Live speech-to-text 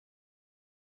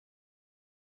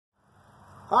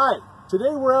Hi,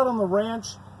 today we're out on the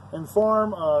ranch and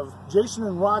farm of Jason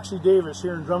and Roxie Davis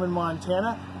here in Drummond,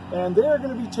 Montana, and they are going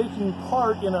to be taking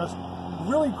part in a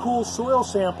really cool soil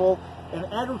sample and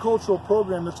agricultural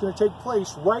program that's going to take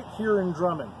place right here in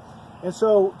Drummond. And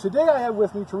so today I have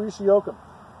with me Teresa Yoakum.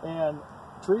 And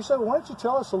Teresa, why don't you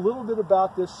tell us a little bit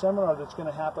about this seminar that's going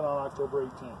to happen on October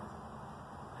 18th?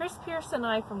 Chris Pierce and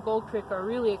I from Gold Creek are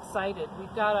really excited.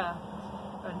 We've got a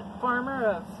farmer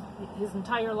of his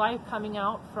entire life coming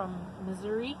out from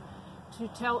Missouri to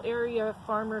tell area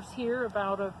farmers here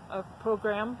about a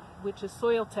program which is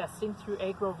soil testing through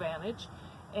AgroAdvantage.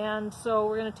 And so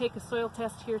we're going to take a soil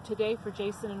test here today for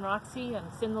Jason and Roxie and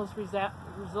send those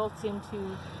results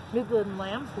into Midland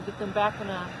Labs. We'll get them back in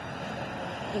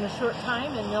a short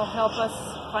time, and they'll help us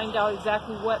find out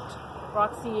exactly what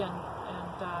Roxie and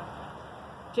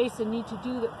Jason need to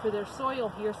do for their soil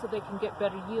here so they can get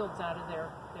better yields out of their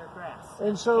grass.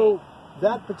 And so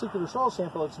that particular soil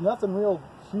sample, it's nothing real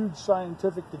huge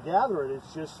scientific to gather it.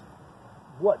 It's just,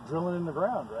 what, drilling in the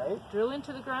ground, right? Drill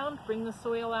into the ground, bring the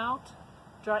soil out,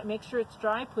 make sure it's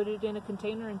dry, put it in a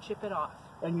container and chip it off.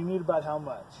 And you need about how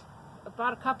much?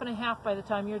 About 1.5 cups by the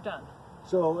time you're done.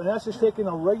 So, and that's just taking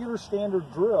a regular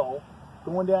standard drill,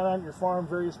 going down on your farm,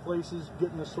 various places,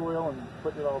 getting the soil and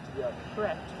putting it all together.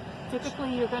 Correct.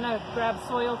 Typically you're going to grab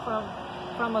soil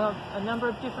from a number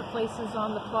of different places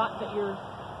on the plot that you're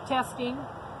testing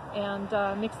and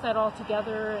mix that all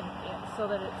together and so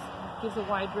that it gives a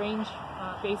wide range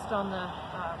based on the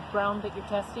ground that you're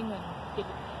testing, and get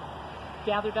it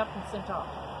gathered up and sent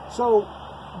off. So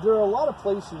there are a lot of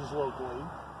places locally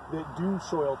that do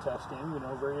soil testing, you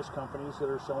know, various companies that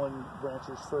are selling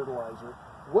ranchers fertilizer.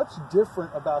 What's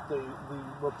different about the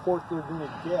report they're going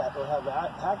to get or have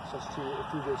access to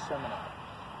through this seminar?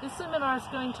 This seminar is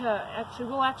going to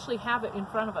we'll actually have it in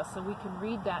front of us so we can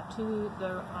read that to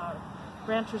the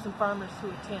ranchers and farmers who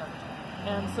attend.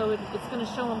 And so it's going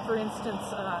to show them, for instance,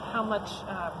 how much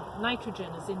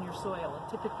nitrogen is in your soil. And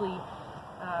typically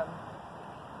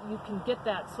you can get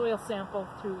that soil sample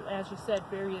through, as you said,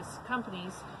 various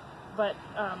companies, but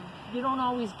you don't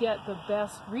always get the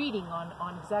best reading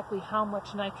on exactly how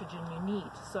much nitrogen you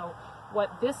need. So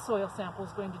what this soil sample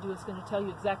is going to do is going to tell you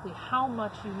exactly how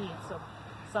much you need. So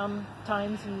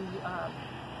sometimes you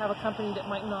have a company that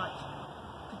might not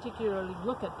particularly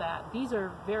look at that. These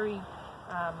are very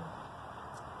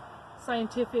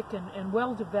scientific and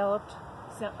well-developed.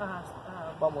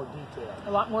 A lot more detail.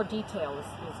 A lot more detail.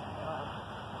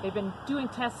 They've been doing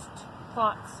test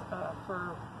plots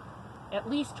for at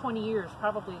least 20 years,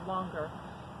 probably longer,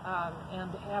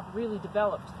 and have really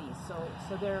developed these.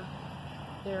 So they're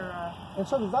and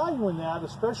so the value in that,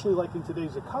 especially like in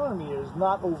today's economy, is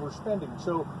not overspending.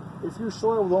 So if your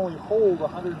soil will only hold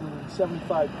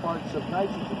 175 parts of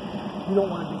nitrogen, you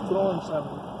don't want to be throwing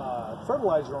some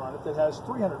fertilizer on it that has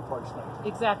 300 parts nitrogen.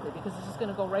 Exactly, because it's just going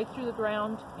to go right through the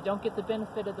ground. You don't get the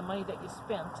benefit of the money that you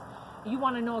spent. You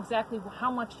want to know exactly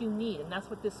how much you need, and that's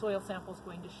what this soil sample is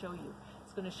going to show you.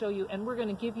 It's going to show you, and we're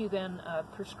going to give you then a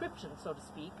prescription, so to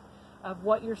speak, of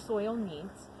what your soil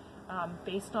needs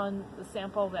based on the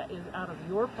sample that is out of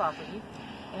your property,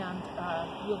 and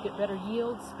you'll get better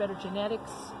yields, better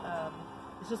genetics.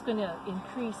 It's just going to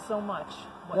increase so much.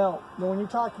 Now, when you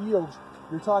talk yields,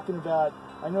 you're talking about,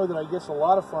 I know that I guess a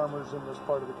lot of farmers in this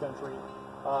part of the country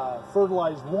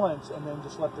fertilize once and then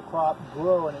just let the crop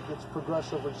grow, and it gets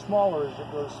progressively smaller as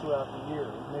it goes throughout the year.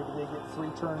 Maybe they get 3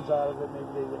 turns out of it, maybe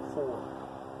they get 4.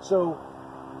 So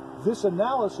this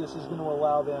analysis is going to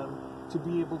allow them to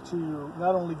be able to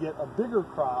not only get a bigger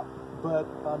crop, but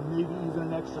maybe even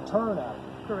an extra turn out of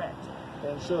it. Correct.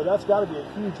 And so that's got to be a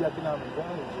huge economic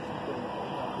advantage if you can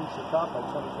increase your crop by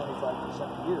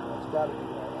 20-25% a year. That's got to be a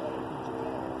huge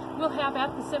advantage. We'll have,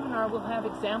 at the seminar, we'll have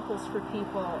examples for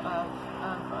people of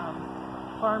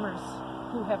farmers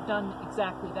who have done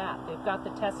exactly that. They've got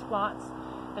the test plots,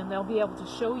 and they'll be able to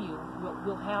show you.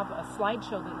 We'll have a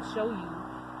slideshow that will show you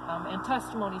and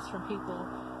testimonies from people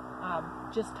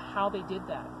just how they did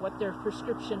that, what their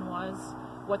prescription was,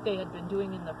 what they had been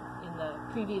doing in the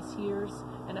previous years,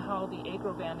 and how the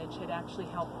AgroAdvantage had actually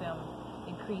helped them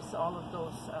increase all of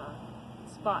those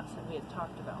spots that we had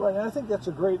talked about. Right, and I think that's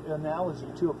a great analogy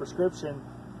to a prescription.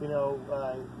 You know,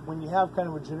 when you have kind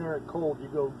of a generic cold, you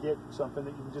go get something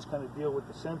that you can just kind of deal with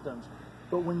the symptoms.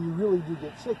 But when you really do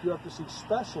get sick, you have to see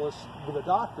specialists with a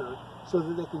doctor so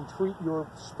that they can treat your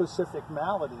specific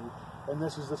malady. And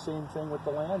this is the same thing with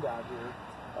the land out here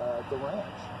at the ranch.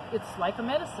 It's like a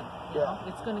medicine. You know? Yeah.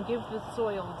 It's going to give the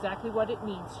soil exactly what it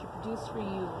needs to produce for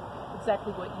you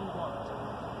exactly what you want.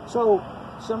 So,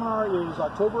 seminar is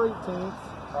October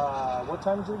 18th. What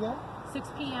time is it again? 6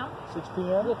 p.m. 6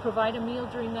 p.m. We'll provide a meal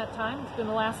during that time. It's going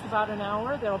to last about an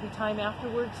hour. There will be time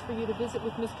afterwards for you to visit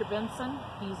with Mr. Benson.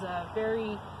 He's a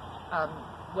very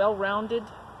well-rounded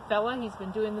fella. He's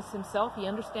been doing this himself. He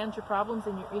understands your problems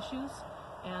and your issues,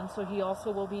 and so he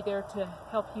also will be there to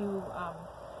help you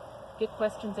get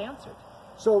questions answered.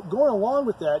 So going along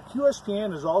with that,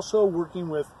 QSPN is also working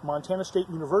with Montana State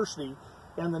University,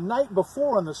 and the night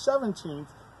before, on the 17th,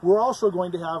 we're also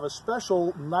going to have a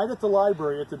special night at the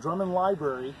library, at the Drummond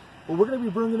Library, where we're going to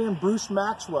be bringing in Bruce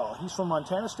Maxwell. He's from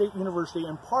Montana State University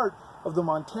and part of the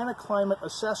Montana Climate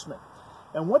Assessment.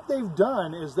 And what they've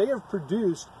done is they have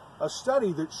produced a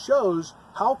study that shows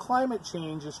how climate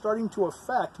change is starting to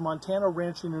affect Montana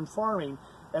ranching and farming,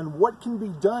 and what can be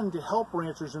done to help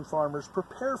ranchers and farmers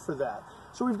prepare for that.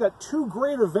 So we've got two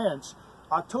great events,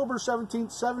 October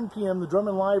 17th, 7 p.m., the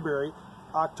Drummond Library,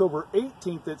 October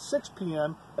 18th at 6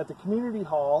 p.m. at the Community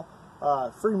Hall.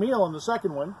 Free meal on the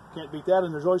second one, can't beat that,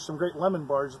 and there's always some great lemon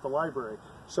bars at the library.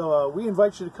 So we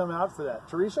invite you to come out for that.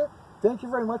 Teresa, thank you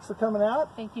very much for coming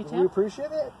out. Thank you, Tim. We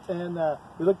appreciate it, and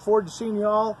we look forward to seeing you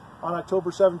all on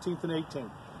October 17th and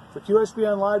 18th. For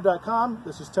QSPNLive.com,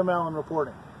 this is Tim Allen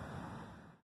reporting.